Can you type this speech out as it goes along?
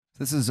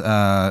This is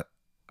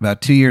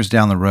about 2 years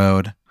down the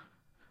road.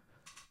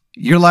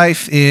 Your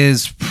life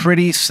is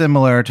pretty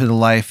similar to the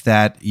life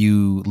that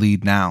you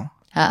lead now.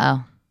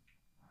 Uh-oh.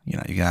 You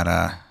know, you got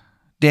a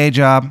day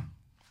job,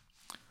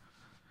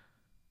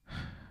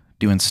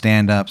 doing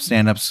stand-ups.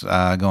 Stand-ups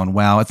going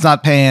well. It's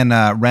not paying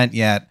rent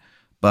yet,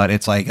 but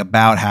it's like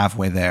about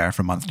halfway there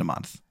from month to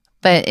month.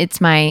 But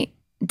it's my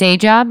day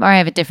job, or I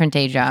have a different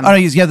day job? Oh, no,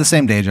 you have the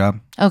same day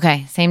job.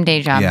 Okay, same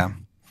day job. Yeah.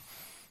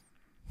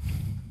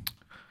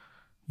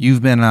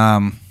 You've been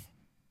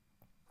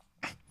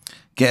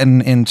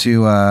getting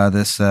into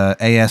this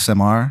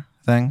ASMR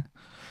thing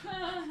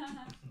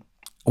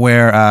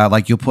where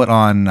like you'll put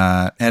on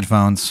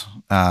headphones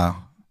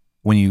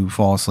when you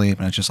fall asleep,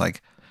 and it's just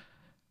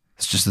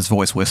this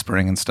voice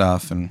whispering and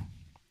stuff, and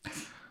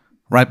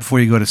right before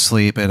you go to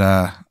sleep it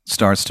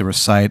starts to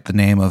recite the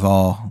name of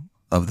all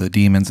of the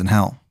demons in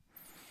hell.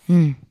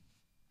 And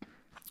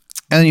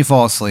then you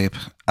fall asleep.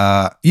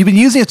 You've been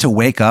using it to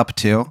wake up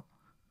too.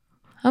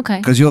 Okay.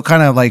 Because you'll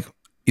kind of like,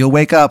 you'll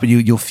wake up and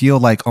you'll feel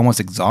like almost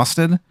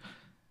exhausted.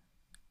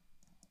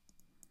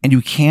 And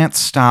you can't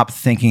stop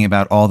thinking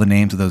about all the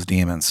names of those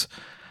demons.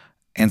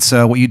 And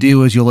so what you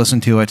do is you'll listen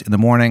to it in the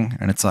morning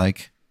and it's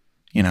like,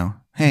 you know,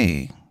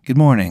 hey, good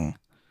morning.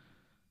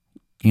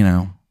 You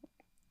know,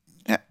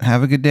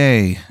 have a good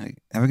day.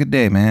 Have a good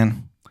day,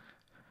 man.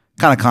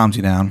 Kind of calms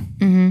you down.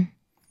 Mm-hmm.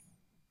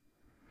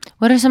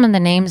 What are some of the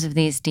names of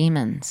these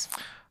demons?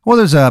 Well,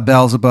 there's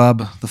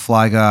Beelzebub, the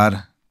fly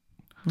god.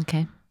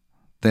 Okay.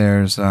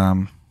 There's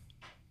Rob.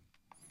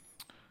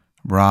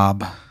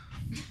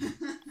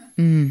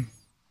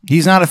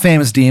 He's not a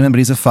famous demon, but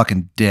he's a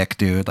fucking dick,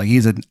 dude. Like,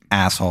 he's an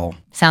asshole.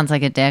 Sounds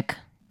like a dick.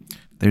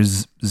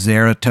 There's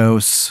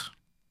Zeratos.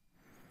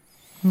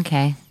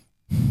 Okay.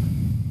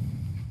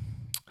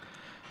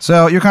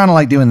 So you're kind of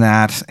like doing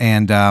that,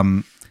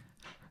 and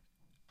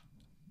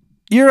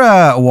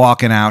you're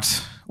walking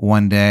out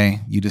one day.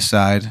 You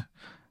decide,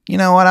 you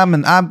know what?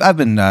 I've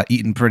been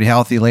eating pretty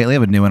healthy lately.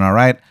 I've been doing all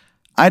right.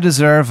 I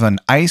deserve an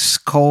ice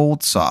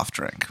cold soft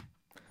drink.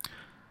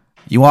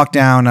 You walk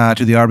down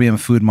to the RBM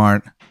Food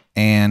Mart,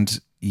 and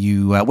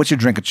you what's your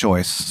drink of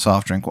choice,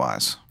 soft drink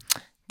wise?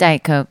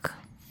 Diet Coke.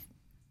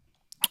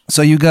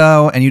 So you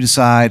go and you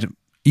decide.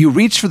 You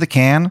reach for the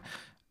can,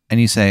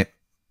 and you say,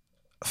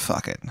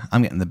 "Fuck it,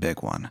 I'm getting the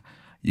big one."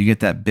 You get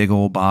that big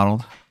old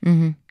bottled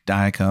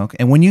Diet Coke,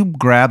 and when you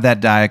grab that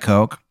Diet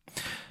Coke,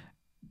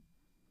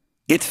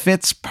 it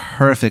fits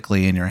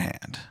perfectly in your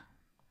hand.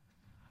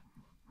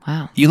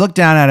 Wow. You look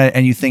down at it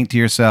and you think to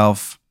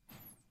yourself,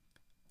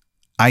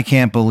 I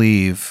can't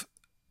believe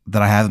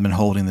that I haven't been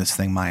holding this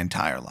thing my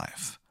entire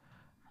life.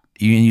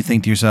 You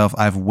think to yourself,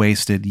 I've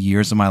wasted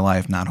years of my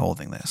life not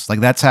holding this. Like,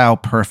 that's how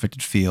perfect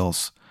it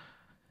feels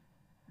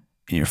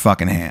in your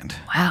fucking hand.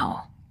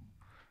 Wow.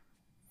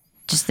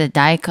 Just the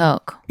Diet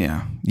Coke.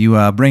 Yeah.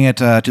 You bring it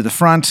to the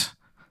front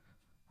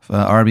of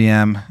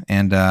RBM,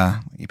 and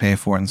you pay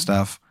for it and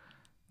stuff.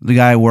 The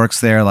guy who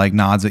works there like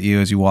nods at you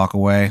as you walk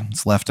away.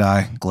 His left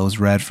eye glows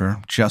red for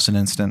just an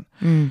instant.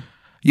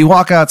 You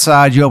walk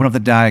outside, you open up the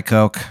Diet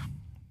Coke.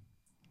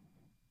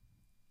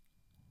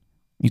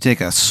 You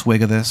take a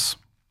swig of this.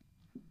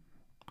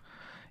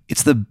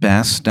 It's the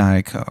best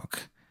Diet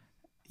Coke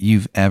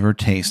you've ever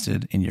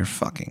tasted in your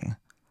fucking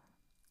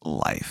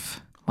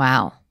life.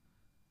 Wow.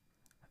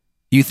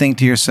 You think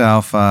to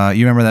yourself,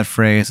 you remember that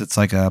phrase, it's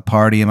like a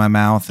party in my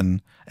mouth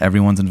and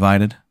everyone's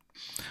invited?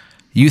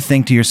 You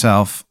think to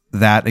yourself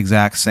that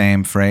exact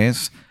same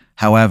phrase.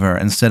 However,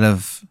 instead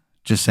of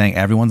just saying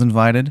everyone's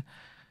invited,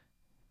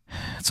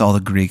 it's all the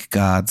Greek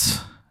gods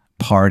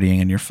partying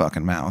in your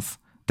fucking mouth.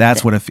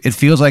 That's what it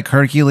feels like.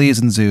 Hercules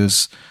and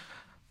Zeus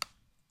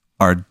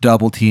are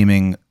double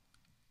teaming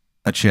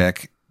a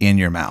chick in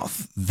your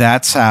mouth.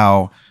 That's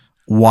how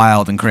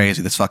wild and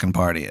crazy this fucking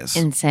party is.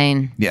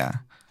 Insane. Yeah.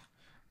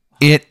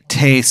 It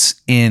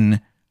tastes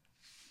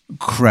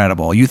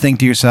incredible. You think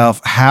to yourself,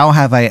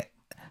 I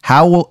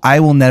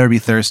will never be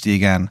thirsty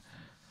again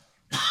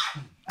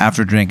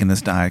after drinking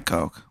this Diet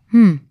Coke.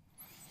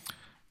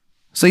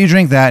 So you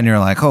drink that and you're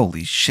like,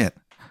 holy shit.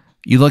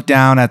 You look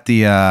down at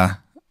you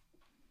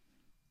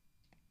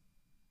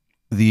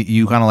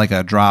kind of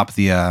like drop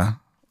the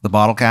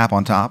bottle cap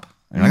on top.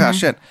 And you're like, oh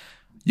shit.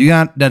 You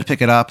got to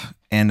pick it up.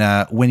 And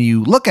when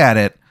you look at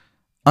it,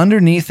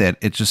 underneath it,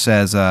 it just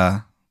says,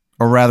 or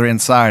rather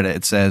inside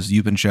it says,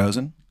 you've been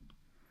chosen.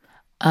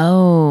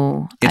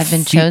 Oh, I've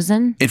been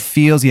chosen? It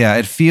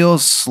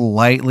feels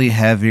slightly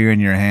heavier in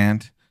your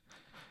hand.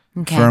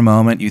 Okay. For a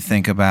moment, you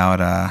think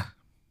about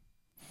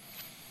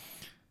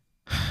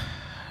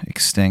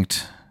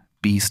extinct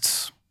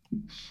beasts.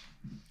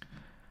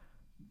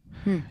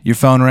 Your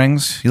phone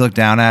rings. You look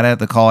down at it.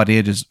 The call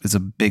ID is a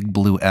big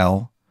blue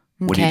L.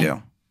 What do you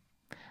do?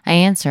 I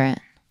answer it.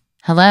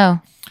 Hello.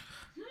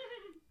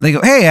 They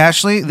go, hey,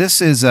 Ashley, this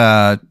is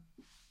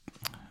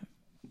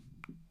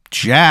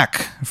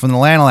Jack from the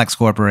Lanalex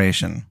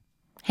Corporation.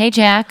 Hey,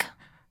 Jack.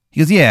 He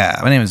goes, yeah,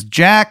 my name is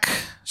Jack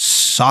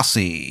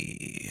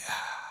Saucey.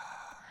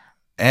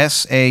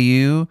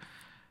 SAUCEI.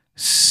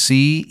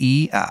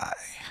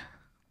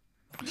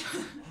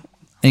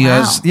 He Wow.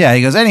 goes, yeah.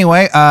 He goes,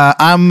 anyway,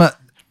 I'm,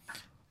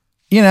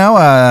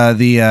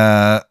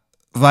 the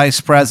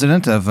vice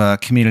president of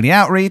community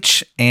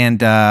outreach,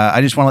 and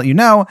I just want to let you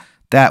know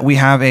that we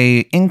have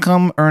a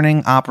income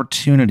earning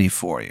opportunity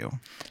for you.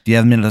 Do you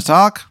have a minute to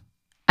talk?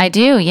 I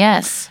do,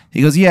 yes.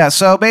 He goes, yeah.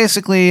 So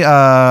basically,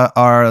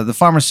 the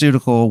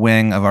pharmaceutical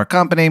wing of our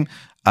company,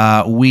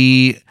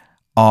 we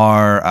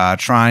are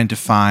trying to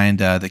find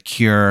the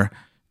cure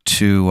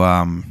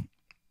to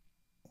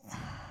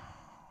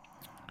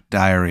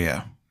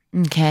diarrhea.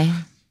 Okay.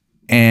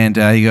 And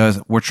he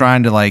goes, we're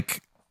trying to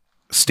like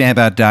stamp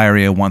out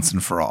diarrhea once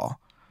and for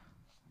all.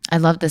 I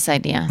love this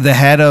idea.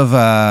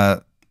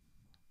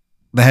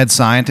 The head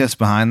scientist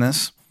behind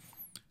this,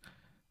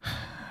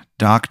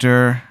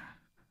 Dr.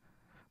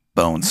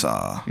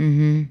 Bonesaw.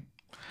 Mm-hmm.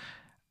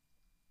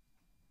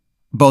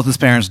 Both his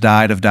parents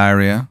died of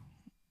diarrhea.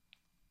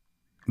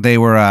 They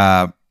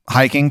were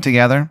hiking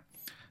together,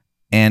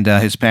 and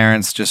his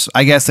parents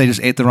I guess they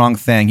just ate the wrong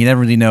thing. He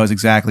never really knows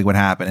exactly what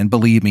happened, and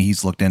believe me,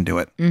 he's looked into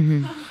it.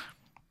 Mm-hmm.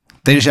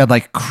 They just had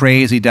like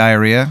crazy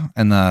diarrhea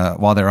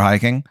while they were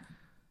hiking.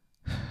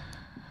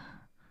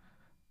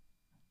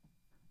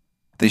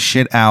 They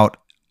shit out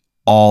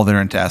all their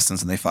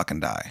intestines and they fucking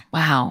die.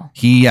 Wow.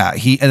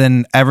 And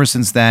then ever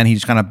since then, he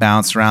just kind of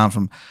bounced around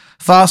from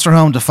foster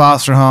home to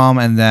foster home.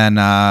 And then,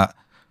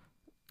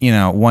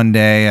 one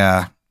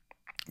day,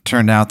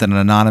 turned out that an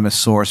anonymous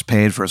source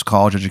paid for his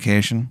college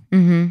education.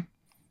 Mm-hmm.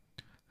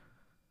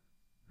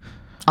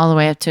 All the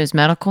way up to his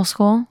medical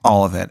school?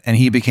 All of it. And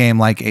he became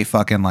like a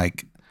fucking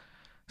like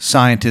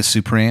scientist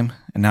supreme.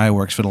 And now he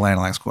works for the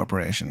Lanalax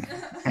Corporation.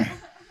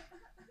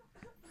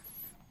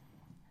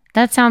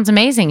 That sounds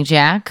amazing,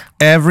 Jack.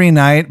 Every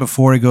night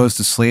before he goes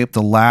to sleep,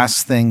 the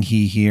last thing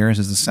he hears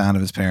is the sound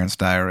of his parents'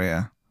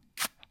 diarrhea.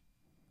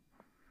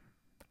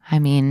 I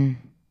mean,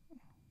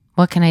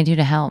 what can I do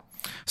to help?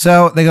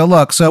 So they go,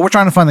 look, so we're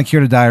trying to find the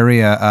cure to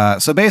diarrhea.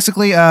 So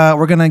basically,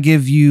 we're going to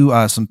give you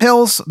some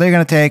pills they're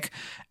going to take,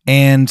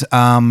 and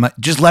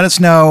just let us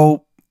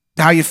know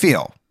how you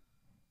feel.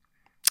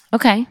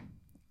 Okay.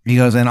 He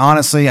goes, and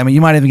honestly, I mean,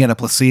 you might even get a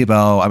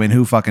placebo. I mean,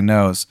 who fucking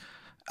knows?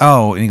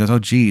 Oh, and he goes, oh,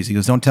 geez. He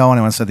goes, don't tell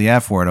anyone I said the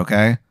F word,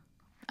 okay?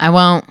 I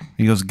won't.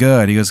 He goes,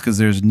 good. He goes, because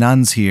there's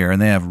nuns here, and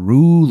they have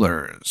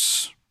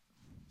rulers.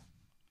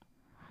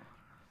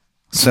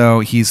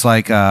 So he's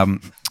like,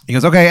 he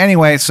goes, okay,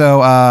 anyway,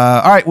 so,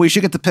 all right, we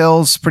should get the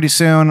pills pretty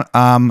soon.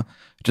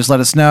 Just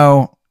let us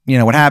know,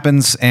 what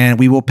happens, and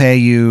we will pay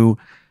you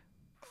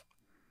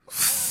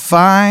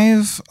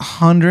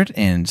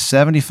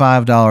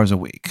 $575 a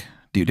week.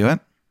 Do you do it?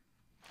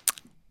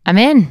 I'm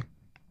in.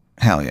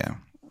 Hell yeah.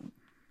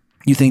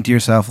 You think to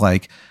yourself,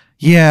 like,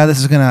 yeah, this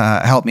is going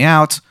to help me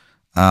out.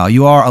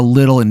 You are a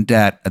little in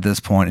debt at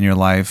this point in your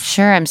life.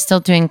 Sure, I'm still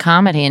doing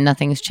comedy and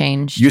nothing's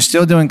changed. You're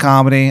still doing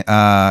comedy,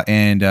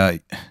 and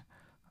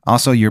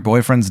also your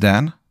boyfriend's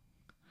dead.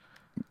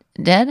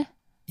 Dead?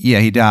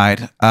 Yeah, he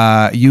died.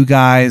 You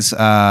guys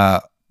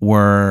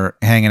were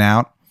hanging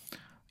out.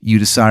 You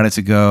decided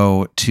to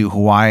go to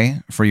Hawaii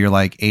for your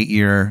like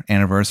 8-year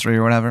anniversary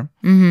or whatever.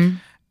 Mm-hmm.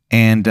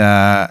 And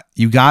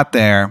you got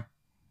there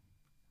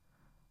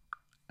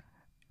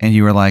and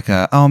you were like,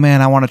 oh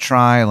man, I want to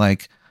try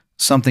like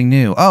something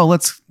new. Oh,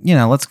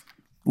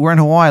 we're in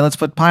Hawaii. Let's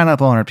put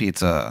pineapple on our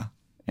pizza.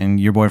 And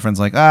your boyfriend's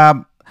like,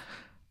 yeah,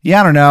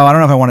 I don't know. I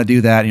don't know if I want to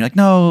do that. And you're like,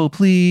 no,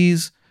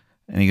 please.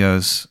 And he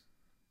goes,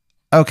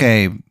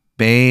 okay,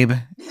 babe.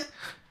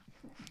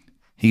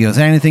 He goes,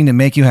 anything to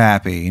make you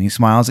happy. And he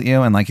smiles at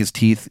you and like his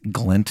teeth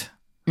glint.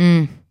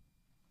 Mm.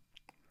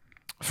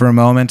 For a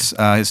moment,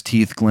 his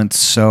teeth glint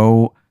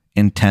so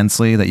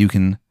intensely that you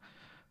can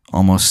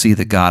almost see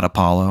the god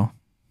Apollo.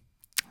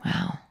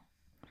 Wow.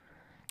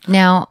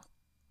 Now,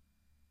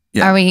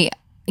 Yeah. Are we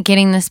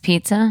getting this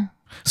pizza?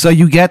 So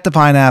you get the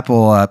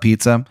pineapple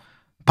pizza,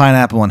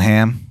 pineapple and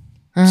ham,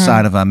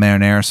 side of a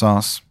marinara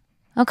sauce.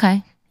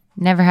 Okay.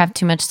 Never have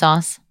too much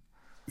sauce.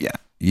 Yeah.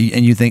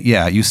 You think,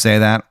 you say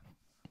that.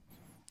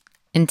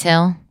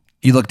 Until?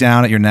 You look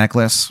down at your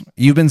necklace.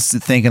 You've been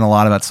thinking a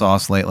lot about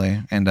sauce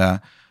lately, and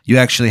you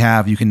actually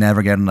you can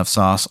never get enough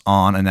sauce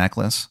on a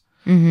necklace.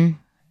 Mm-hmm.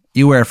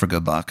 You wear it for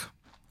good luck.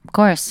 Of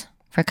course.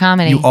 For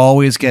comedy. You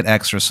always get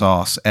extra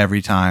sauce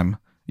every time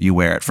you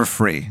wear it for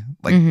free.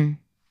 Like,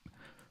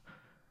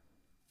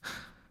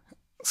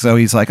 So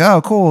he's like,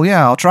 oh, cool.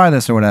 Yeah, I'll try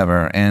this or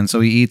whatever. And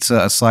so he eats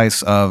a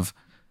slice of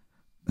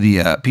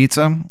the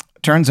pizza.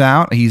 Turns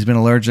out he's been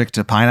allergic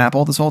to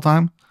pineapple this whole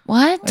time.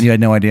 What? And you had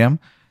no idea.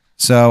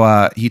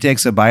 So he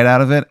takes a bite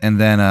out of it,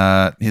 and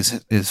then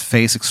his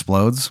face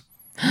explodes.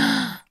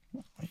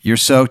 You're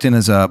soaked in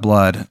his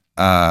blood.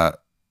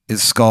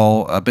 His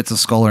skull, bits of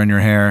skull are in your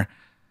hair,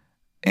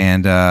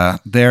 and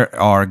there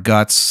are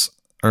guts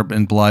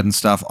and blood and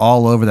stuff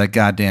all over that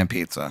goddamn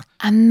pizza.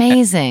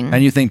 Amazing.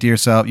 And you think to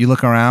yourself, you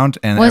look around,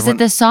 and was it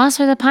the sauce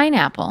or the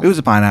pineapple? It was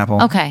a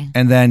pineapple. Okay.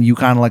 And then you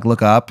kind of like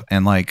look up,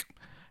 and like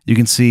you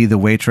can see the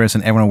waitress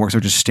and everyone who works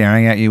there just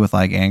staring at you with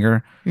like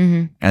anger.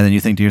 Mm-hmm. And then you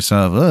think to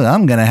yourself,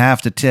 I'm gonna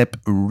have to tip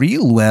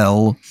real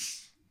well.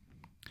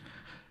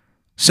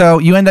 So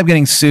you end up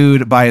getting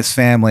sued by his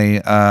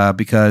family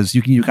because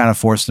you kind of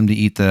forced him to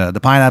eat the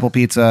pineapple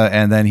pizza,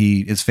 and then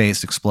his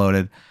face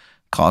exploded,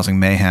 causing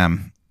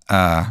mayhem.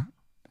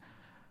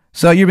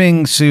 So you're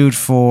being sued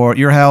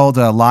you're held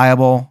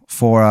liable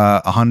for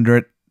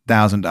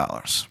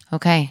 $100,000.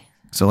 Okay.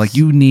 So like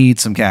you need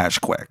some cash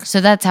quick.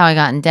 So that's how I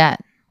got in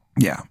debt.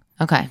 Yeah.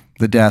 Okay.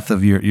 The death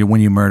of your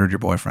when you murdered your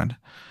boyfriend.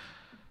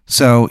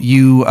 So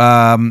you're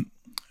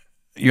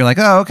like,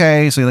 oh,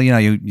 okay. So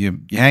you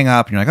hang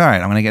up and you're like, all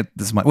right, I'm gonna get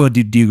this money. Well,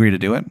 do you agree to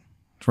do it?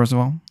 First of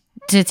all,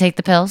 to take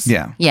the pills?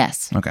 Yeah.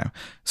 Yes. Okay.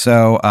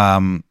 So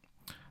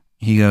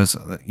he goes,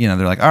 they're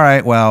like, all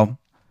right, well,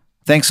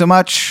 thanks so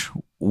much.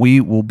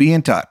 We will be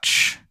in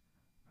touch.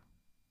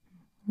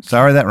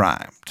 Sorry that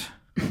rhymed.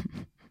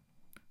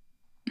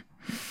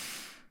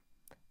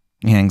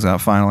 He hangs up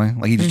finally.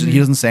 Like he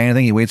doesn't say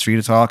anything. He waits for you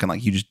to talk, and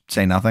like you just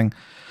say nothing.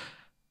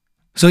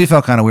 So he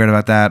felt kind of weird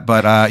about that.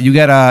 But you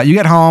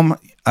get home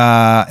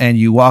and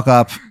you walk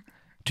up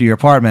to your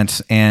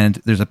apartment, and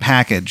there's a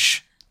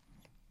package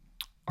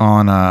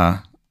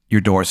on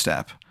your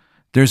doorstep.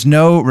 There's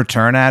no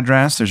return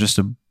address. There's just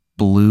a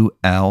blue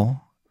L.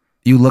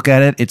 You look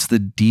at it. It's the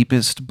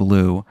deepest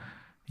blue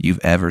you've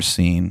ever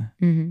seen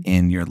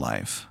in your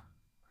life.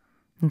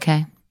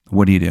 Okay.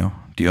 What do? Do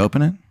you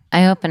open it?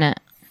 I open it.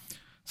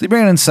 So you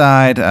bring it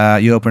inside,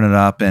 you open it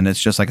up, and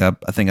it's just like a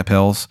thing of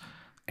pills.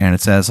 And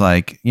it says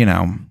it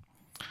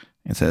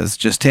says,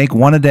 just take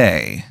one a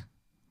day.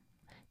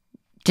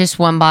 Just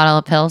one bottle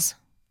of pills?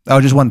 Oh,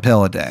 just one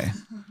pill a day.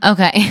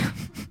 Okay.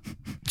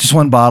 Just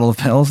one bottle of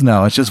pills?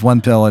 No, it's just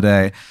one pill a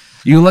day.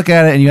 You look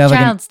at it and you have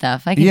child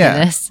stuff. I can do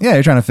this. Yeah,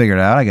 you're trying to figure it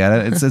out. I get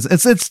it. It's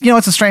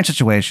it's a strange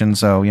situation.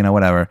 So,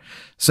 whatever.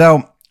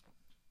 So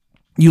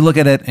you look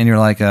at it and you're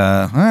like,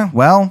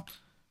 well,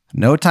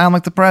 no time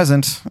like the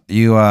present.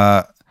 You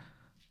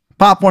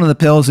pop one of the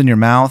pills in your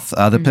mouth.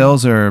 The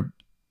pills are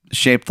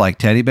shaped like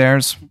teddy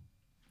bears.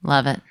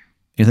 Love it.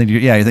 You think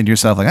to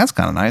yourself, like, that's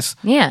kind of nice.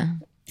 Yeah.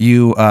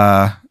 You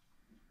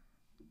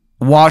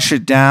wash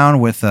it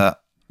down with a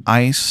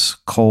ice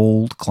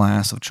cold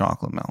glass of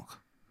chocolate milk.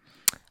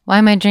 Why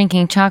am I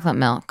drinking chocolate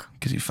milk?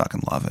 Because you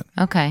fucking love it.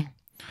 Okay.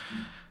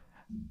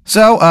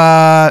 So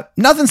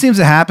nothing seems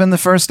to happen the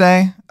first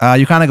day.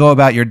 You kind of go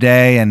about your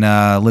day and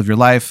live your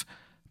life.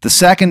 The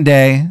second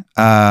day,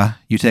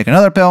 you take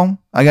another pill.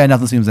 Again,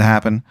 nothing seems to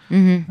happen.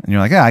 And you're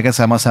like, yeah, I guess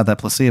I must have that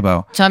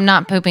placebo. So I'm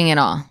not pooping at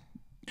all?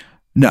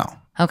 No.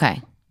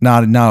 Okay.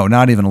 Not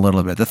even a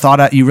little bit.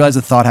 You realize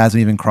the thought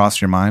hasn't even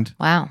crossed your mind.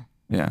 Wow.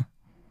 Yeah.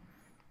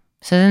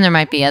 So then there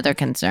might be other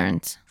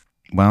concerns.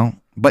 Well,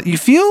 but you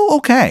feel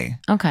okay.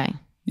 Okay.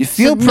 You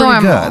feel pretty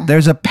normal. good.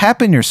 There's a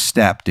pep in your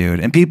step, dude,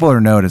 and people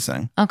are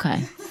noticing.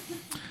 Okay.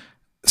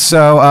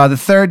 So the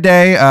third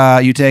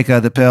day, you take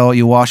the pill,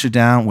 you wash it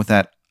down with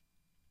that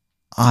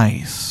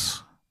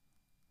ice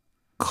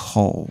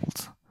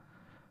cold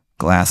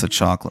glass of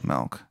chocolate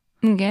milk.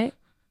 Okay.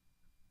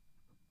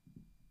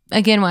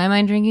 Again, why am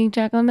I drinking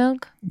chocolate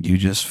milk? You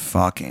just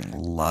fucking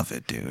love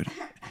it, dude.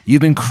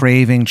 You've been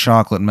craving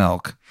chocolate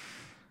milk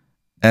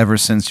ever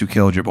since you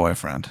killed your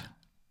boyfriend.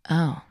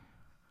 Oh.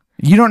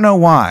 You don't know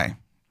why.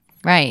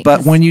 Right.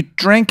 But when you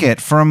drink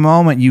it, for a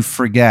moment, you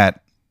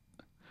forget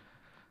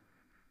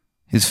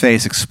his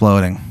face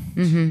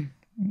exploding.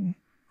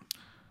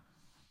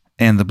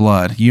 And the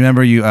blood. You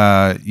remember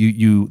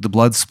the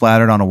blood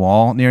splattered on a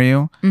wall near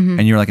you,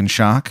 and you were like in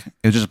shock.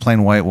 It was just a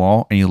plain white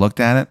wall, and you looked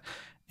at it,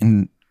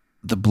 and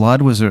the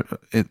blood was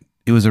it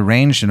was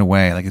arranged in a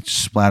way, like it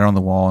just splattered on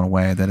the wall in a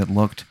way that it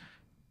looked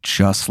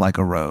just like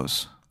a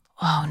rose.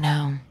 Oh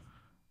no.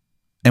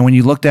 And when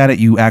you looked at it,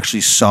 you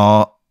actually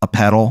saw a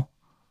petal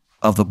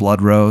of the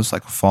blood rose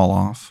like fall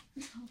off.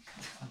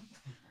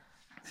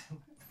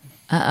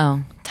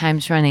 Uh-oh.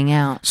 Time's running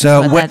out.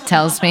 So That's what that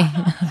tells me.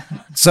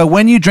 So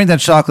when you drink that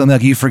chocolate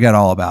milk, you forget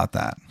all about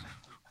that.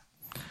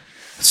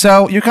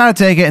 So you kind of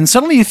take it, and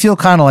suddenly you feel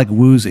kind of like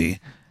woozy.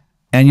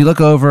 And you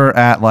look over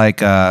at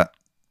like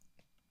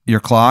your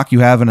clock. You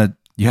have an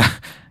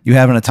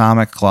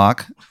atomic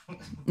clock.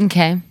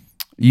 Okay.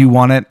 You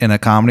won it in a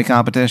comedy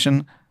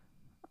competition.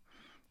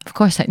 Of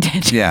course I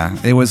did. Yeah,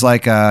 it was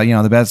like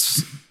the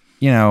best.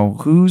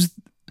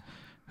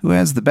 Who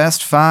has the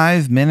best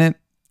 5-minute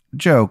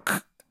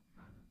joke?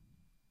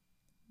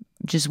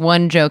 Just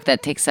one joke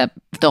that takes up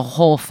the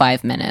whole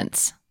 5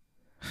 minutes.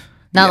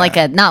 Not like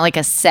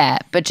a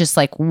set, but just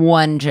like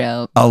one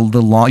joke. A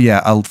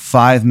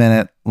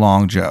 5-minute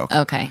long joke.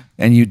 Okay.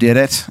 And you did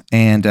it,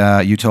 and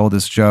you told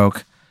this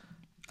joke.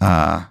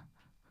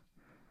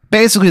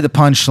 Basically, the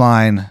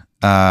punchline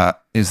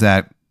is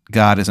that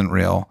God isn't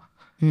real.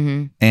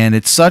 And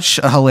it's such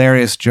a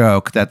hilarious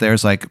joke that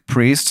there's like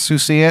priests who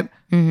see it,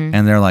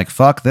 and they're like,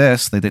 fuck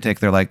this. They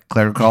take their like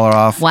cleric collar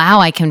off. Wow,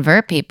 I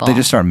convert people. They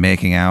just start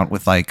making out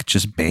with like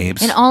just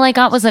babes. And all I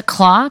got was a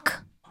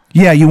clock?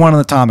 Yeah, you want an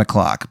atomic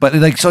clock. But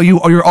like, so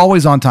you're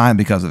always on time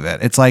because of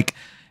it. It's like,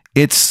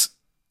 it's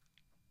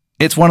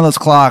one of those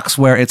clocks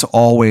where it's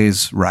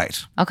always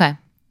right. Okay.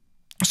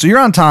 So you're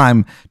on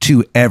time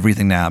to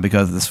everything now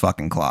because of this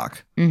fucking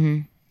clock.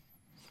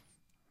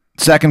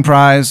 Second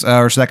prize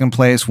or second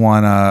place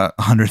won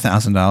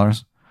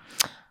 $100,000.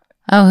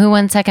 Oh, who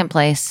won second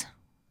place?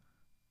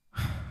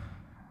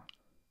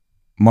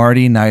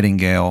 Marty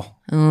Nightingale.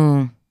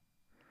 Ooh,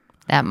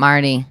 that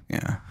Marty.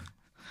 Yeah.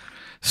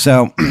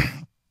 So,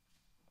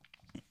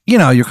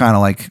 you're kind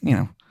of like,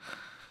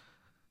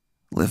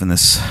 living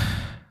this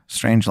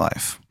strange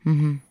life.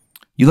 Mm-hmm.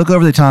 You look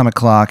over the atomic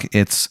clock,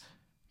 it's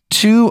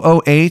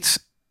 2:08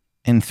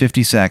 and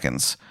 50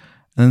 seconds.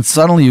 And then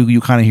suddenly you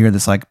kind of hear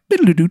this like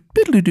biddle-doot,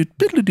 biddle-doot,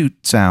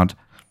 biddle-doot sound.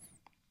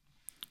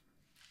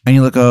 And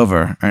you look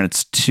over and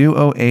it's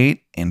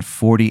 2:08 and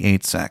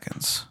 48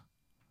 seconds.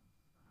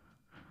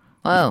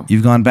 Whoa.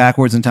 You've gone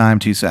backwards in time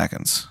 2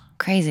 seconds.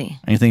 Crazy.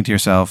 And you think to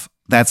yourself,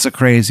 that's the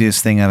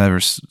craziest thing I've ever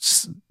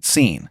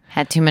seen.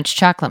 Had too much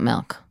chocolate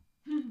milk.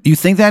 You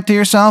think that to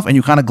yourself and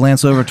you kind of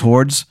glance over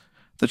towards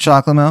the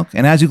chocolate milk.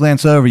 And as you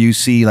glance over, you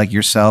see like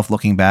yourself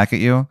looking back at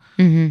you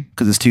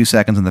because it's 2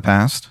 seconds in the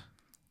past.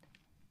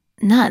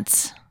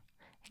 Nuts.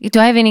 Do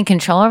I have any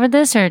control over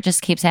this or it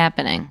just keeps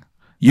happening?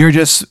 You're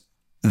just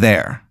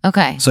there.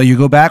 Okay. So you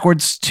go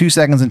backwards 2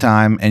 seconds in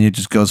time and it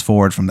just goes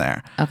forward from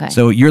there. Okay.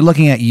 So you're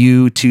looking at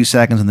you 2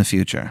 seconds in the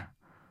future.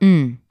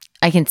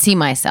 I can see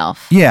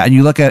myself. Yeah. And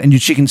you look at,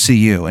 and she can see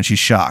you and she's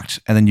shocked.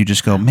 And then you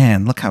just go,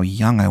 man, look how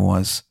young I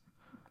was.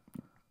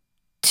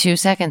 2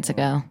 seconds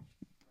ago.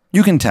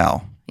 You can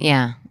tell.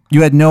 Yeah.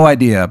 You had no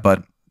idea,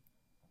 but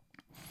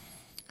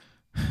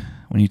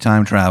when you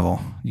time travel,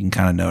 you can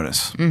kind of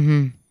notice.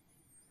 Mm-hmm.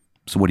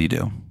 So what do you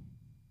do?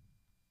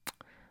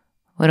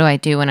 What do I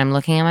do when I'm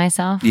looking at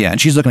myself? Yeah,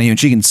 and she's looking at you and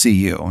she can see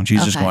you. And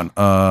she's just going,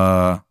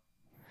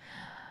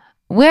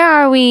 Where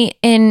are we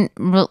in,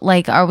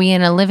 like, are we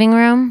in a living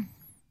room?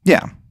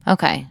 Yeah.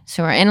 Okay.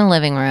 So we're in a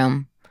living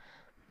room.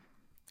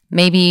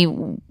 Maybe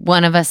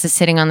one of us is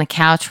sitting on the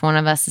couch. One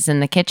of us is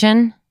in the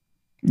kitchen.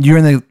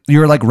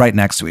 You're like right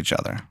next to each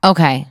other.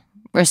 Okay.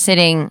 We're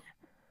sitting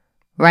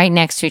right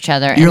next to each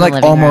other. You're in like the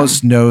living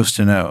almost room. nose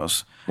to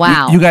nose.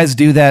 Wow. You guys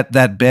do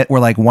that bit where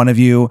like one of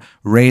you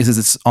raises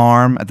its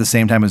arm at the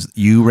same time as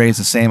you raise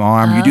the same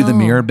arm. You do the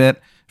mirror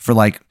bit for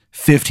like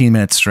 15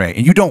 minutes straight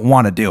and you don't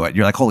want to do it.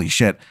 You're like, holy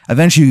shit.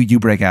 Eventually you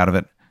break out of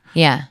it.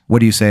 Yeah. What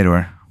do you say to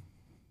her?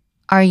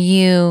 Are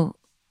you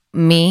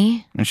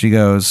me? And she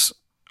goes,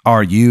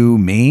 are you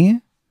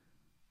me?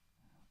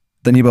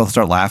 Then you both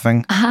start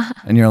laughing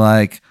and you're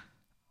like,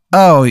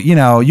 oh,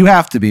 you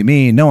have to be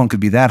me. No one could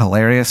be that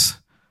hilarious.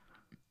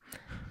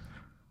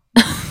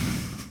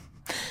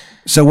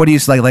 So what do you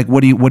like?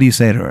 What do you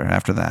say to her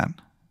after that?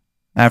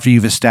 After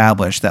you've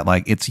established that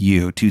like it's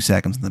you 2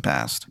 seconds in the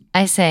past.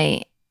 I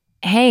say,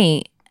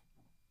 hey,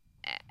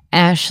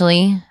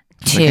 Ashley,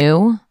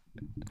 2,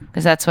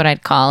 because that's what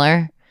I'd call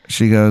her.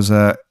 She goes,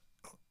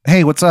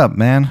 hey, what's up,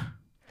 man?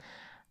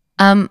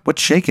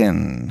 What's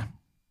shaking?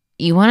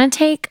 You want to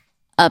take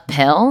a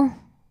pill?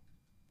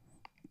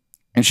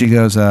 And she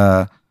goes,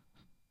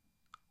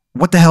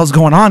 what the hell's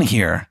going on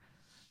here?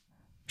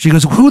 She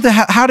goes,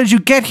 how did you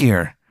get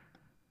here?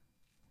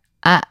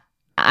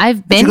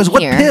 I've been here. She goes,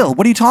 what here. pill?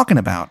 What are you talking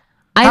about?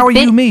 How are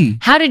you me?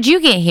 How did you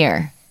get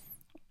here?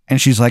 And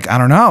she's like, I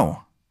don't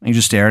know. And you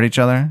just stare at each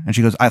other. And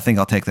she goes, I think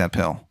I'll take that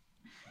pill.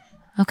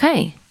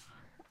 Okay.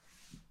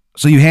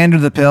 So you hand her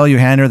the pill. You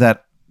hand her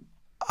that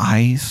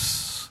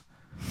ice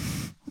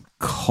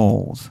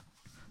cold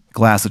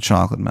glass of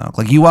chocolate milk.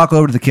 Like you walk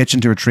over to the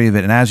kitchen to retrieve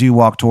it. And as you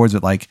walk towards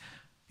it, like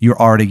you're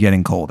already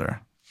getting colder.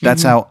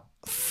 That's how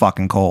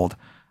fucking cold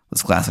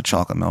this glass of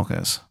chocolate milk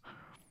is.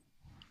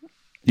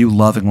 You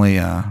lovingly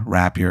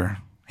wrap your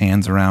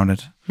hands around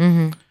it.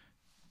 Mm-hmm.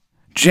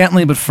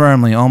 Gently but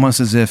firmly, almost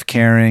as if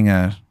carrying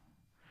a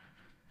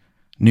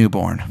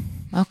newborn.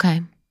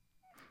 Okay.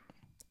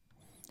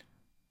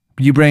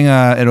 You bring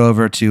it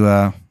over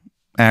to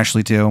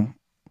Ashley too.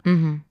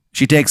 Mm-hmm.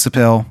 She takes the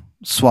pill,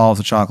 swallows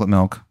the chocolate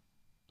milk,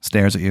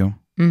 stares at you.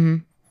 Mm-hmm.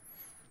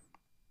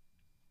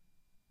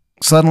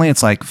 Suddenly,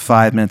 it's like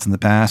 5 minutes in the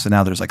past, and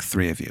now there's like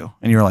 3 of you,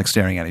 and you're like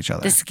staring at each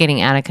other. This is getting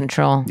out of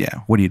control.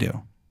 Yeah. What do you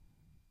do?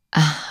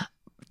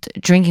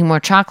 Drinking more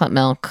chocolate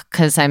milk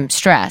because I'm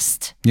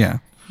stressed. Yeah.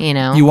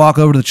 You walk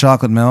over to the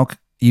chocolate milk.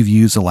 You've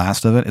used the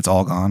last of it. It's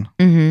all gone.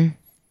 Mm-hmm.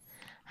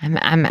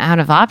 I'm out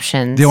of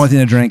options. The only thing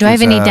to drink Do I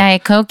have any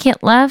Diet Coke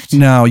yet left?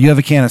 No, you have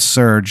a can of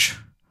Surge.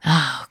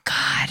 Oh,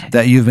 God.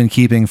 That you've been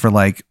keeping for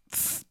like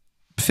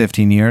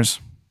 15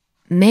 years.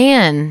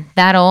 Man,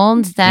 that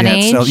old, that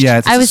age? So,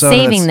 yeah, I was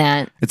saving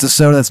that. It's a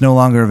soda that's no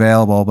longer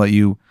available, but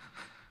you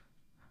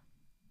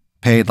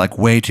paid like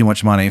way too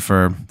much money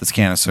for this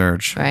can of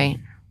Surge. Right.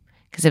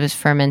 Because it was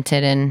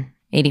fermented in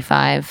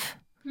 85.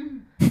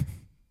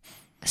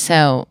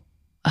 So,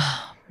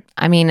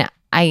 I mean,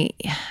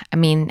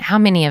 how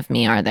many of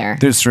me are there?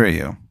 There's 3 of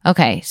you.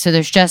 Okay, so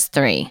there's just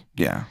 3.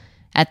 Yeah.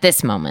 At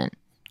this moment.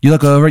 You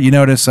look over, you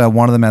notice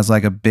one of them has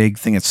like a big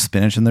thing of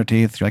spinach in their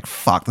teeth. You're like,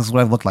 fuck, this is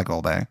what I've looked like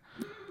all day.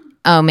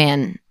 Oh,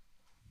 man.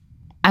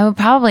 I'd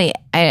probably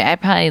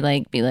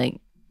like be like,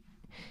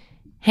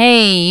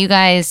 hey, you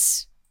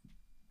guys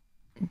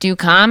do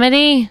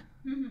comedy?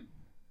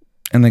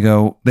 And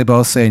they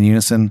both say in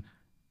unison,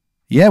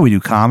 yeah, we do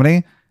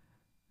comedy.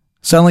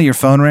 Suddenly your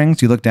phone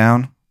rings. You look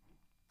down.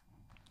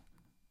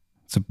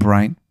 It's a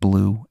bright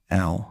blue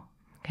L.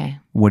 Okay.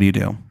 What do you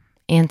do?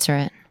 Answer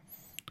it.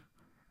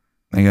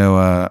 They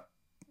go,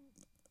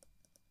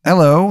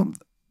 hello,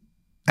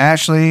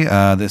 Ashley.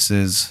 This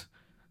is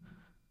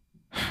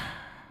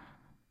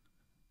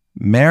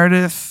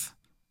Meredith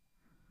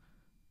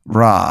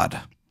Rod.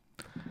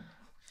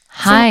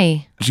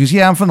 Hi. She goes,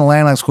 yeah, I'm from the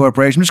Landlax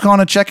Corporation. I'm just calling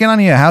to check in on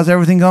you. How's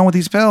everything going with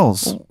these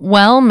pills?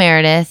 Well,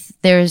 Meredith,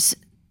 there's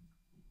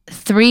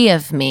 3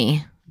 of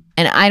me,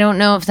 and I don't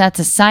know if that's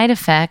a side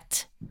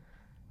effect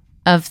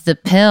of the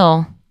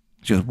pill.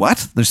 She goes,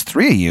 what? There's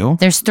 3 of you?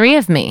 There's 3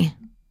 of me.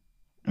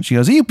 And she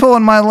goes, are you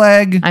pulling my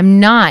leg? I'm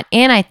not,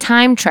 and I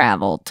time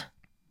traveled.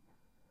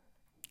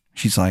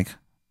 She's like,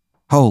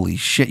 holy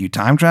shit, you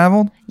time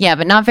traveled? Yeah,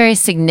 but not very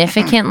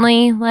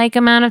significantly, like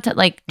amount of time,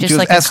 like She just goes,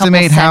 like a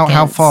estimate couple how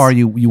seconds. far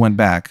you went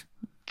back.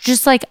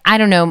 Just like, I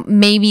don't know,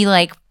 maybe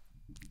like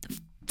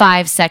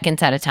 5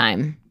 seconds at a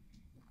time.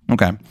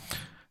 Okay.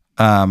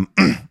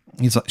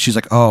 She's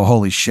like, oh,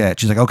 holy shit.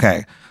 She's like,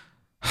 okay.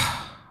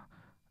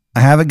 I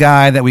have a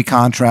guy that we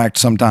contract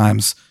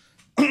sometimes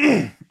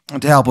to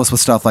help us with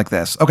stuff like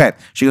this. Okay.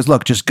 She goes,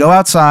 look, just go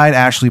outside,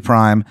 Ashley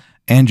Prime,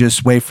 and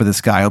just wait for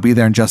this guy. He'll be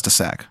there in just a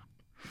sec.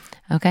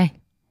 Okay.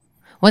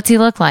 What's he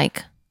look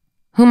like?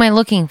 Who am I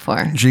looking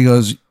for? She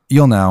goes,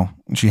 you'll know.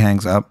 And she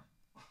hangs up.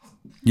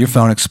 Your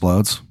phone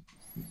explodes.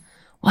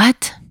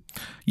 What?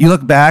 You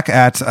look back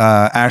at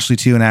Ashley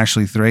 2 and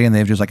Ashley 3, and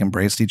they've just like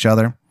embraced each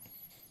other.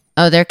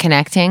 Oh, they're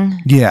connecting?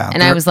 Yeah.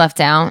 And I was left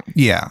out?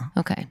 Yeah.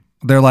 Okay.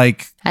 They're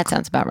like That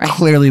sounds about right.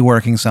 clearly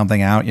working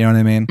something out. You know what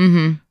I mean?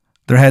 Mm-hmm.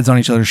 Their heads on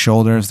each other's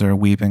shoulders. They're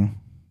weeping.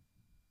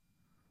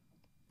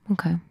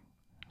 Okay.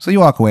 So you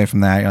walk away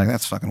from that. You're like,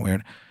 that's fucking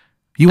weird.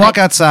 You walk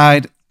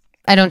outside.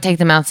 I don't take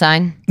them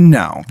outside?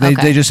 No, Okay.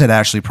 they just said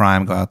Ashley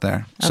Prime, go out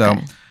there. So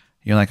Okay.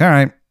 you're like, all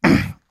right.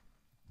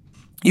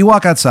 You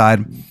walk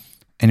outside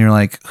and you're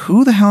like,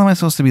 who the hell am I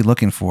supposed to be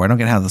looking for? I don't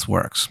get how this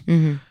works.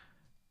 Mm-hmm.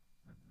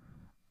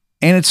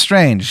 And it's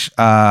strange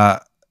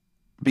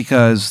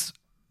because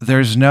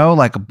there's no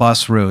like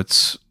bus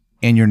routes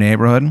in your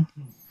neighborhood.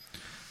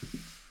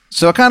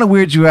 So it kind of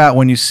weirds you out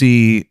when you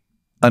see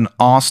an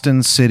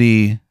Austin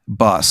City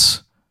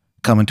bus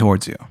coming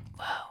towards you.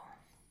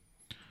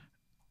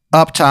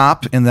 Up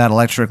top in that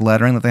electric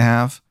lettering that they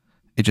have,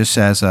 it just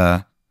says,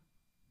 hi,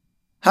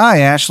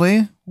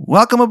 Ashley.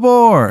 Welcome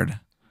aboard.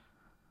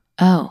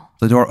 Oh.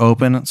 The door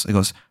opens. It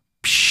goes,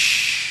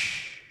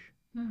 pshh.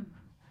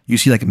 You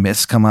see like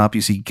mist come up.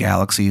 You see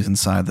galaxies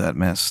inside that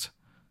mist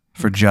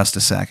for just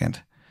a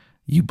second.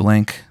 You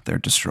blink, they're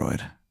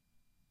destroyed.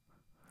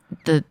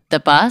 The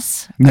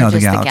bus? Or No, the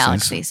just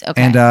galaxies. Okay.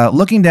 And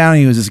looking down at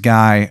you is this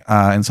guy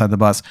inside the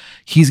bus.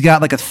 He's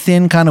got like a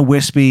thin kind of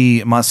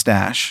wispy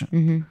mustache.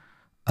 Mm-hmm.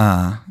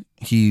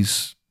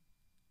 He's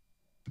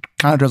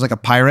kind of dressed like a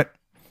pirate.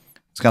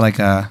 He's got like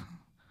a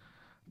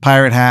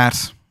pirate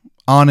hat.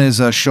 On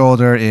his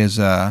shoulder is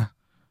a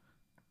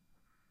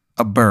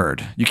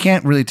bird. You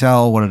can't really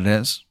tell what it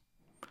is.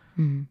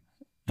 Mm-hmm.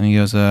 And he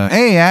goes,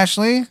 hey,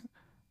 Ashley,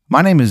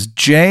 my name is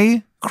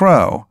Jay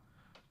Crow.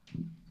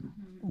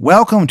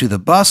 Welcome to the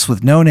bus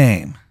with no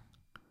name.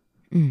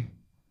 Mm.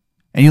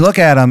 And you look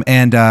at him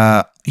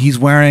and he's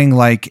wearing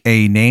like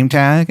a name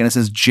tag and it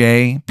says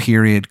J.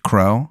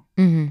 Crow.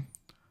 Mm-hmm.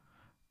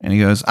 And he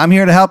goes, I'm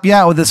here to help you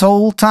out with this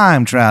whole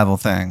time travel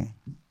thing.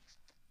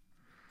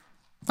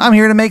 I'm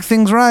here to make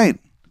things right.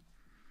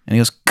 And he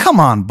goes, come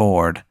on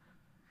board.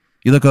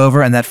 You look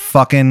over and that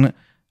fucking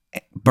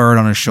bird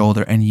on his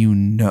shoulder and you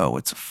know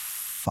it's a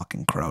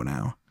fucking crow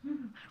now.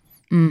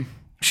 Mm.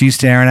 She's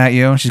staring at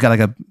you. She's got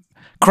like a...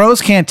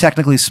 Crows can't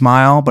technically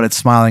smile, but it's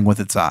smiling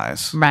with its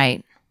eyes.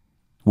 Right.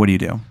 What do you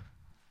do?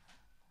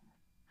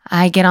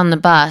 I get on the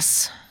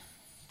bus.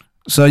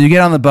 So you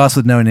get on the bus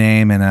with no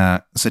name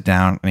and sit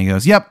down, and he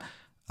goes, "Yep,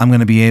 I'm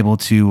going to be able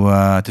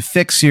to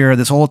fix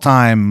this whole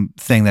time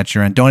thing that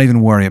you're in. Don't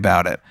even worry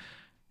about it."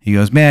 He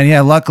goes, "Man,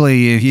 yeah,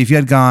 luckily if you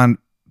had gone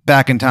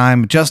back in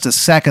time just a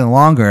second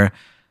longer,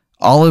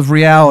 all of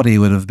reality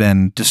would have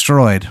been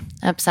destroyed."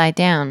 Upside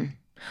down.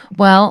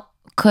 Well,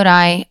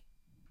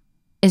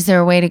 is there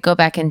a way to go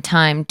back in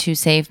time to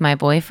save my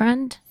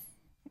boyfriend?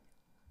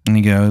 And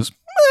he goes,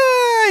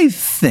 "I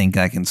think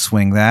I can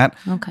swing that."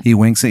 Okay. He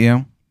winks at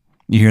you.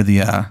 You hear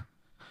the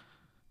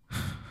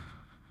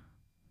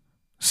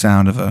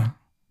sound of a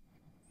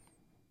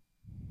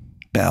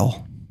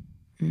bell.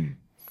 Mm.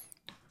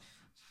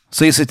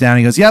 So you sit down.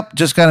 He goes, "Yep,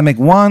 just got to make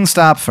one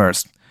stop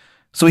first."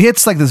 So he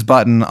hits like this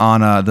button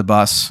on the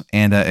bus,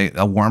 and a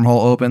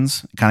wormhole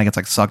opens. It kind of gets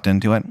like sucked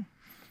into it.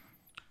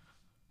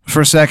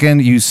 For a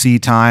second, you see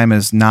time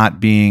as not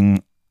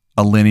being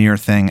a linear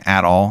thing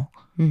at all.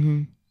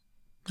 Mm-hmm.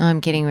 Oh, I'm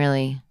getting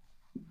really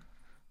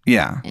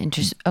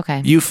interested.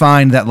 Okay. You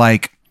find that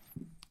like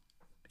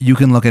you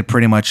can look at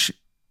pretty much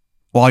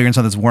while you're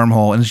inside this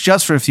wormhole, and it's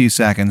just for a few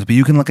seconds, but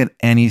you can look at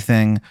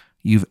anything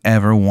you've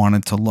ever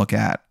wanted to look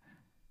at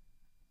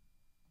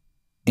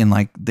in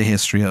like the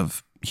history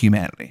of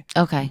humanity.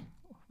 Okay.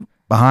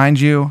 Behind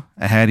you,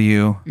 ahead of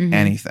you,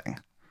 anything.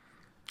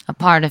 a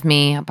part of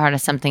me, a part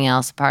of something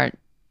else, a part.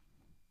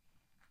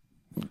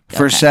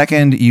 For a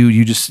second,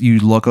 you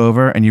look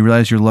over and you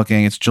realize you're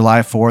looking. It's July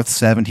 4th,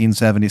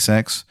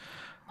 1776.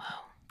 Wow.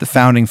 The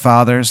founding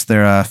fathers,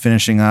 they're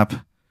finishing up,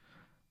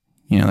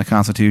 the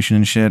Constitution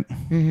and shit.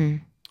 Mm-hmm.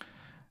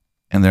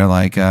 And they're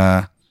like, all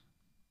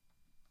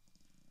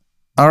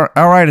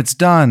right, it's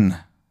done.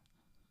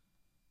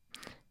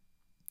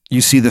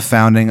 You see the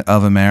founding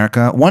of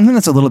America. One thing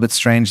that's a little bit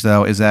strange,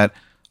 though, is that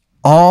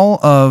all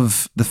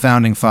of the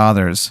founding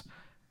fathers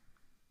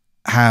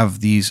have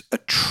these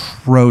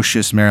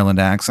atrocious Maryland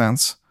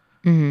accents.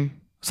 Mm-hmm.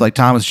 It's like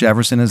Thomas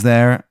Jefferson is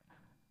there,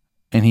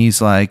 and he's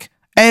like,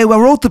 hey, well,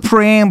 I wrote the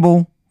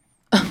preamble.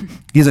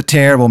 He has a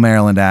terrible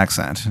Maryland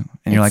accent.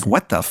 And you're like,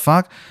 what the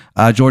fuck?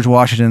 George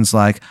Washington's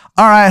like,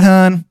 all right,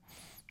 hun.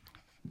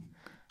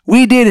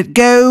 We did it.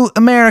 Go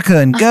America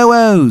and go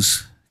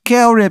O's.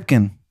 Cal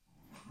Ripken.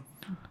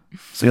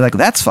 So you're like,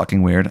 that's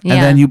fucking weird. Yeah.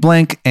 And then you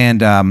blink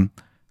and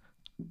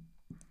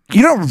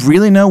you don't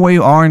really know where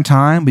you are in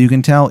time, but you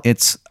can tell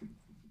it's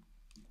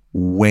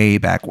way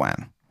back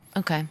when.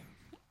 Okay.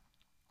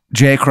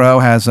 J. Crow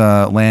has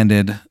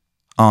landed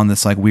on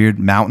this like weird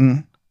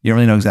mountain. You don't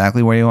really know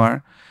exactly where you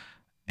are.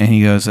 And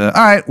he goes, all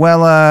right,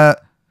 well,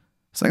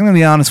 so I'm going to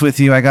be honest with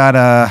you. I got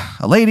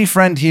a lady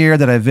friend here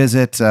that I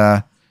visit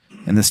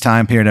in this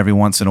time period every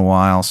once in a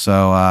while.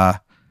 So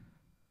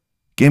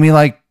give me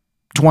like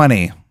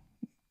 20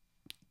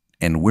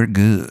 and we're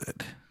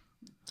good.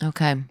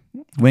 Okay.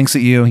 Winks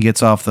at you. He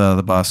gets off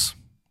the bus.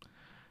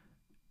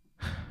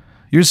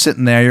 You're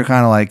sitting there. You're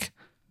kind of like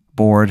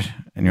bored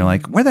and you're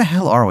like, where the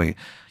hell are we?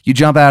 You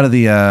jump out of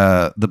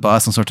the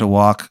bus and start to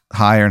walk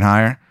higher and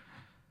higher.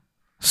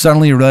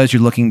 Suddenly you realize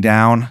you're looking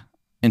down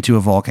into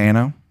a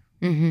volcano.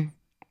 Mm-hmm.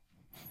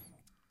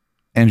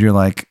 And you're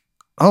like,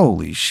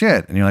 holy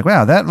shit. And you're like,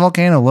 wow, that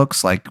volcano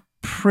looks like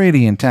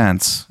pretty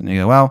intense. And you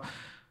go, well,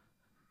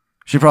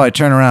 should probably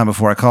turn around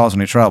before it causes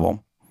any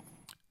trouble.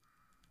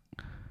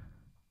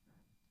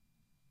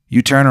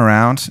 You turn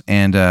around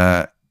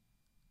and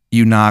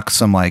you knock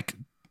some like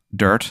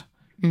dirt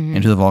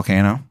into the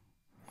volcano.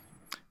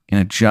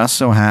 And it just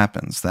so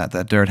happens that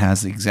that dirt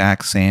has the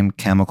exact same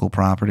chemical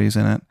properties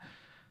in it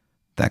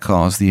that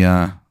cause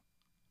the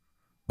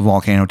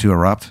volcano to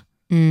erupt.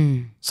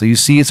 So you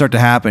see it start to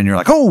happen. You're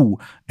like, oh,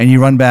 and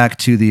you run back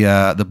to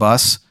the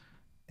bus,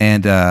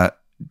 and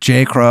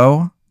J.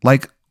 Crow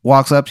like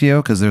walks up to you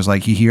because there's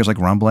like he hears like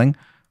rumbling,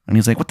 and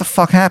he's like, what the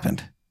fuck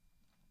happened?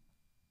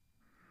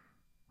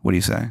 What do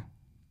you say?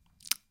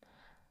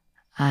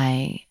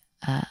 I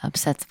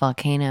upset the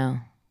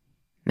volcano,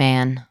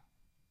 man.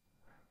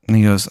 And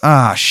he goes,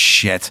 ah,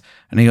 shit.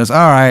 And he goes,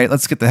 all right,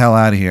 let's get the hell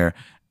out of here.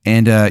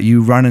 And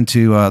you run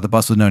into the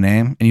bus with no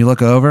name, and you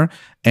look over,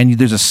 and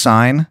there's a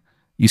sign.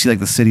 You see like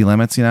the city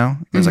limits,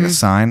 There's like a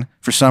sign.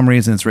 For some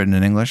reason, it's written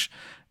in English.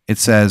 It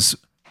says,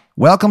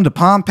 welcome to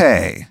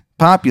Pompeii.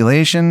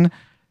 Population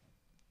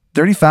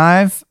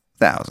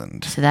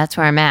 35,000. So that's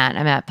where I'm at.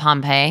 I'm at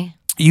Pompeii.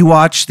 You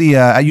watch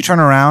you turn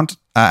around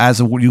as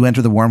you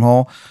enter the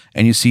wormhole,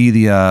 and you see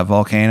the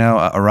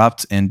volcano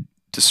erupt and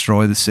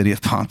destroy the city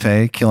of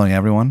Pompeii, killing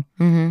everyone.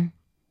 Mm-hmm.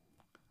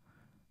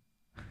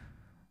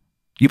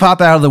 You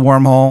pop out of the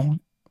wormhole.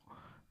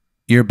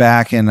 You're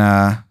back in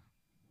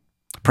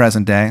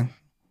present day.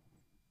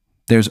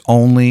 There's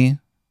only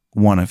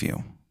one of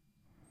you.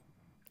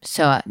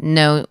 So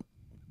no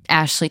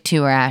Ashley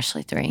 2 or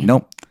Ashley 3.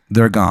 Nope,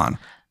 they're gone.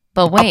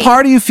 But wait. A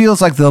part of you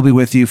feels like they'll be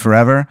with you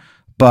forever,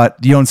 but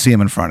you don't see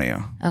them in front of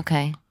you.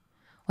 Okay.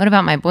 What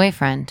about my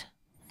boyfriend?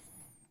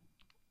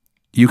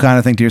 You kind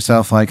of think to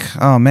yourself like,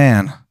 oh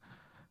man,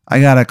 I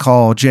got to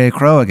call J.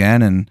 Crow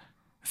again and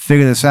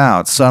figure this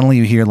out. Suddenly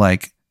you hear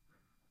like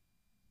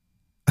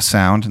a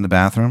sound in the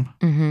bathroom.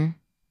 Mm-hmm.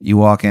 You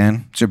walk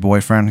in. It's your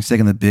boyfriend. He's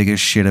taking the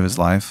biggest shit of his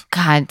life.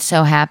 God,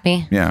 so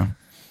happy. Yeah.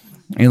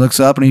 And he looks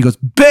up and he goes,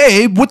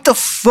 babe, what the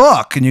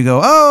fuck? And you go,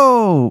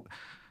 oh,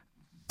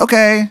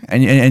 okay.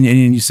 And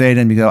you say to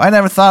him, you go, I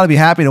never thought I'd be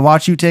happy to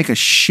watch you take a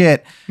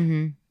shit,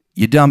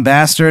 you dumb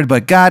bastard,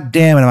 but god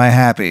damn it, am I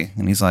happy.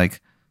 And he's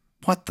like,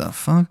 what the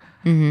fuck?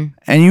 And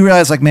you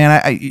realize like,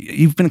 man,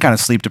 you've been kind of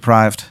sleep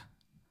deprived.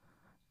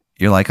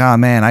 You're like, oh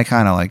man, I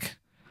kind of like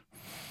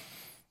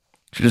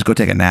should just go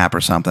take a nap or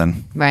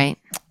something. Right.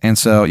 And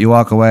so you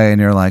walk away and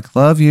you're like,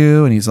 love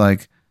you. And he's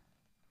like,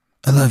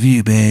 I love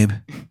you, babe.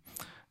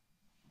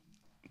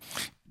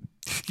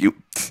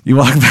 You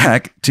walk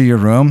back to your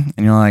room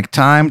and you're like,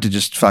 time to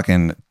just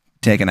fucking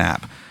take a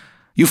nap.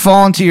 You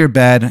fall into your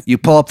bed. You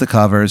pull up the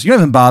covers. You don't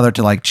even bother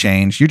to like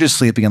change. You're just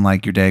sleeping in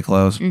like your day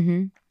clothes.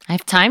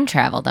 I've time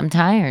traveled. I'm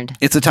tired.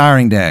 It's a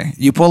tiring day.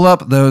 You pull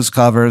up those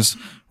covers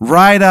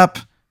right up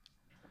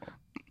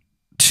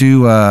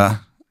to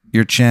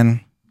your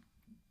chin.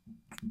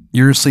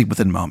 You're asleep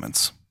within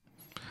moments.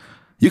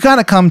 You kind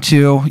of come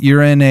to,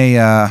 you're in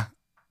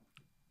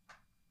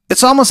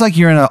it's almost like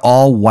you're in an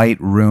all white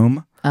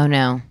room. Oh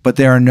no. But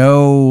there are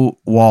no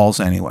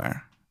walls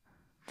anywhere.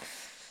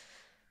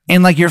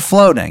 And like you're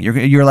floating.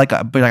 You're like,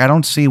 but like, I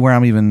don't see where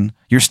I'm even,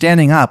 you're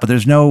standing up, but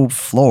there's no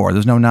floor.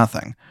 There's no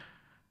nothing.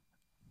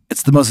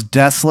 It's the most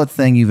desolate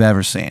thing you've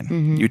ever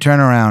seen. You turn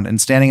around, and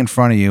standing in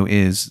front of you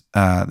is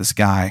this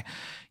guy.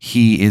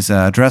 He is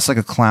dressed like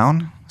a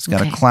clown. He's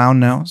got a clown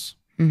nose.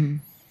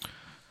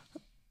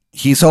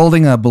 He's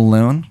holding a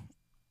balloon.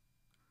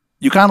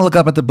 You kind of look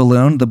up at the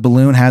balloon. The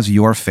balloon has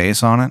your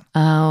face on it.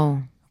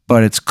 Oh.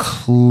 But it's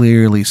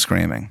clearly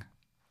screaming.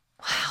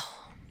 Wow.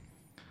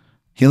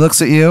 He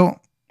looks at you,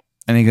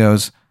 and he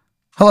goes,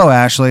 "Hello,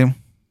 Ashley.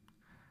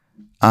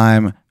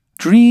 I'm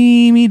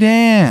Dreamy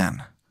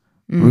Dan,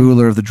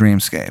 ruler of the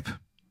dreamscape."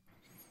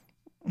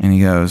 And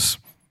he goes,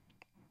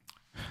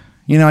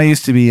 I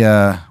used to be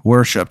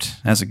worshipped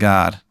as a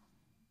god.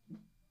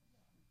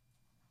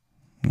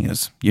 He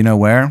goes, "You know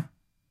where?"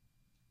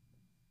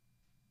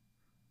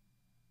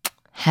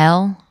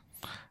 Hell?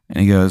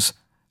 And he goes,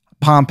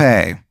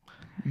 "Pompeii."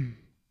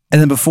 And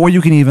then before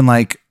you can even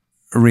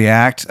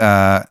react,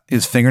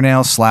 his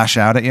fingernails slash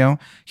out at you.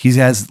 He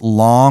has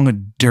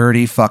long,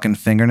 dirty fucking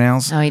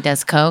fingernails. Oh, he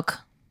does coke?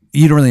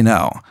 You don't really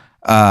know.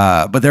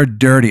 But they're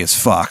dirty as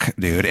fuck,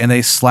 dude. And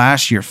they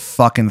slash your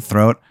fucking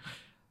throat.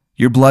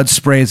 Your blood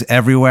sprays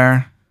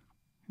everywhere.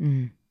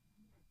 You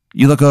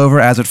look over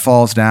as it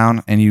falls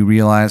down and you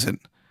realize it,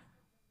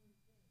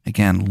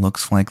 again,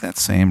 looks like that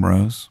same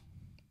rose.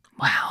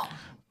 Wow.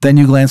 Then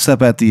you glance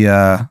up at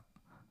the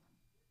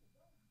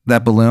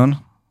that balloon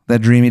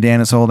that Dreamy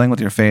Dan is holding with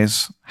your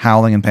face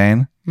howling in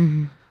pain.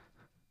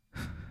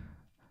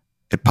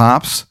 It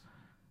pops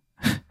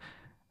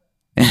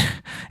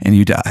and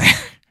you die.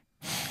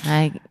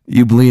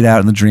 You bleed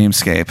out in the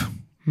dreamscape.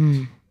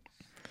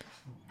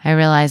 I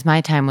realized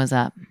my time was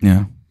up.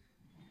 Yeah.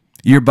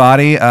 Your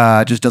body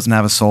just doesn't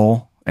have a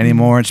soul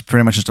anymore. It's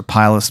pretty much just a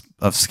pile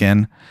of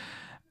skin.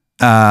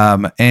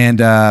 And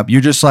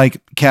you're just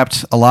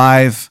kept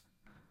alive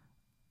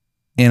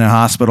in a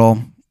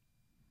hospital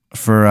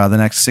for the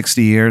next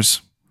 60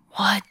 years.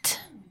 What?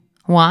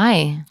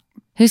 Why?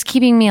 Who's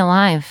keeping me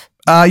alive?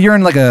 You're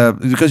in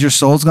because your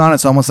soul's gone.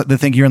 It's almost like they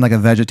think you're in a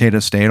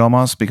vegetative state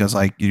almost because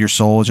your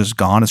soul is just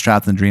gone. It's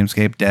trapped in the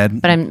dreamscape,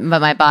 dead. But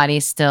my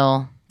body's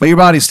still. But your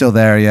body's still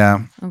there.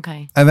 Yeah.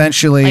 Okay.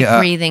 Eventually,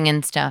 breathing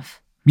and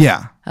stuff.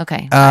 Yeah.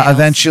 Okay.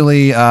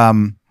 Eventually,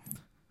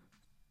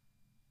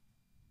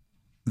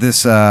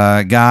 this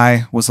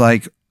guy was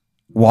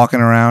walking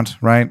around,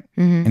 right?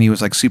 And he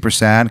was super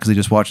sad because he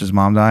just watched his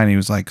mom die, and he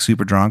was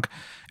super drunk,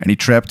 and he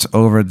tripped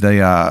over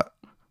the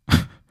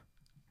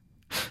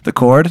the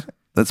cord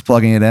that's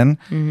plugging it in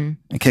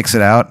and kicks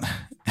it out.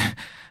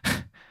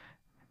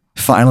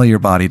 Finally, your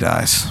body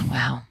dies.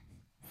 Wow.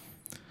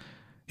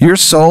 Your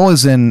soul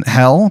is in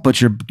hell, but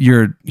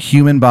your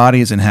human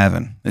body is in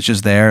heaven. It's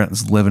just there.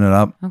 It's living it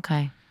up.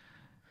 Okay.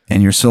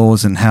 And your soul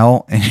is in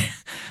hell, and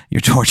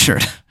you're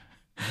tortured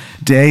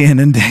day in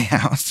and day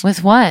out.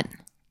 With what?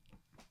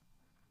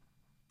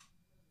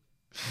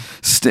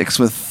 Sticks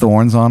with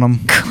thorns on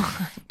them.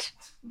 God.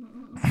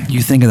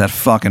 You think of that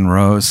fucking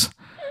rose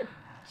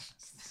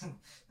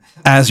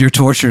as you're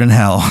tortured in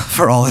hell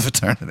for all of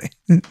eternity.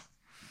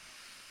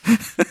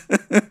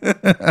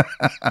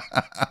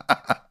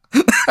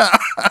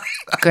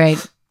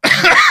 Great.